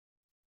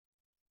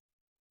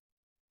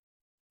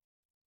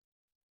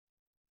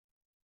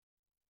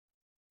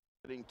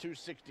hitting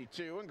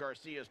 .262, and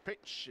Garcia's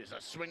pitch is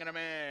a swing and a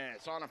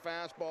miss on a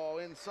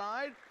fastball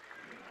inside.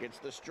 Gets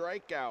the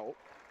strikeout,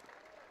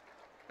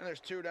 and there's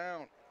 2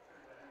 down.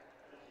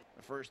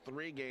 The first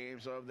 3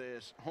 games of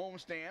this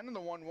homestand, and the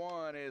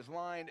 1-1 is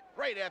lined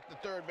right at the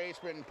third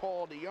baseman,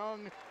 Paul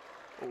DeYoung.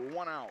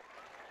 1 out.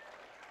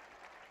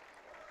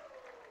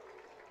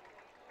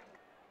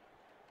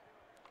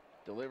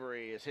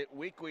 Delivery is hit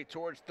weakly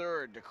towards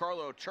third.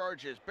 DeCarlo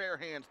charges, bare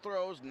hands,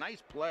 throws.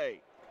 Nice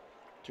play.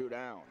 2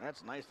 down.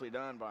 That's nicely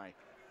done by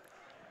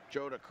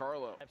Joe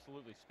DeCarlo.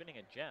 Absolutely spinning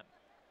a gem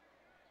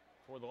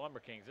for the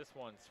LumberKings. This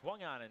one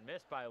swung on and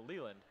missed by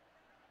Leland.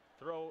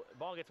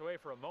 Ball gets away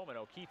for a moment.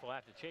 O'Keefe will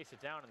have to chase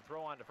it down and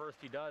throw on to first.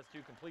 He does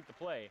to complete the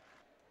play.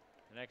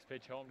 The next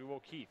pitch home to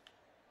O'Keefe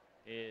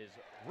is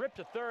ripped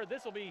to third.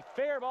 This will be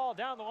fair ball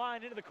down the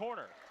line into the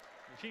corner.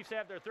 The Chiefs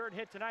have their 3rd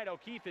hit tonight.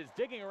 O'Keefe is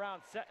digging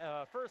around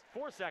first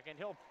for second.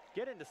 He'll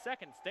get into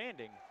second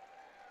standing.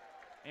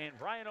 And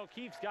Brian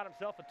O'Keefe's got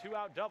himself a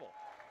 2-out double.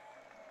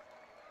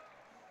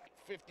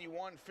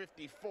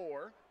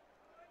 51-54.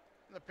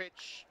 The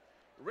pitch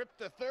ripped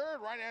to third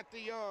right at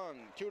the Young.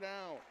 2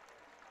 down.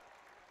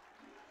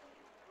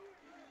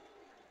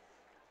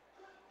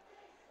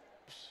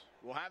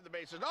 We'll have the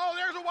bases. Oh,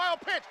 there's a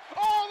wild pitch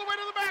all the way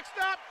to the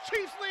backstop.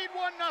 Chiefs lead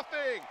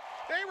 1-0.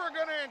 They were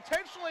going to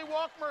intentionally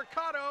walk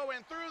Mercado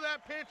and threw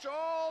that pitch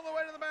all the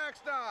way to the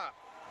backstop.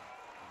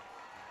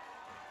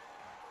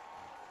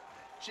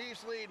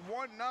 Chiefs lead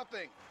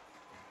 1-0.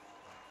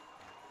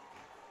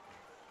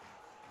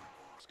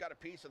 It's got a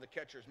piece of the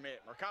catcher's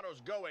mitt.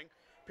 Mercado's going.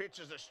 Pitch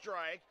is a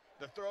strike.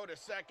 The throw to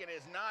second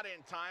is not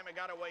in time. It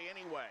got away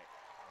anyway.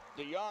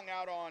 DeYoung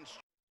out on strike.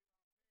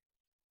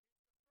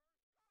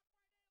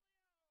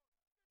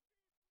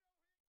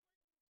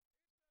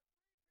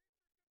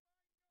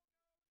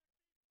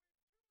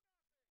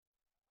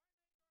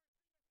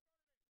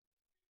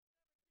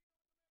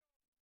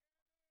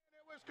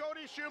 Was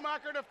Cody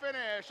Schumacher to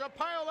finish. A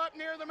pile up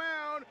near the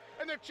mound,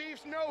 and the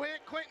Chiefs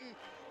no-hit Clinton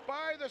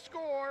by the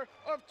score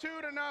of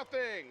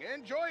 2-0.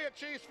 Enjoy it,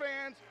 Chiefs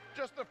fans.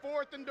 Just the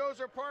 4th in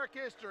Dozer Park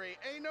history.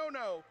 A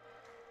no-no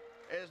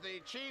as the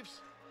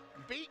Chiefs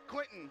beat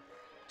Clinton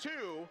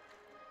 2-0.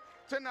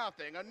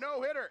 A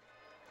no-hitter.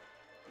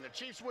 And the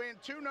Chiefs win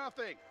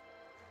 2-0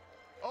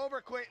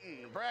 over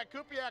Clinton. Brad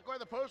Kupiak will have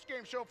the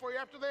post-game show for you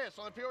after this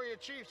on the Peoria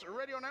Chiefs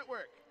Radio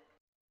Network.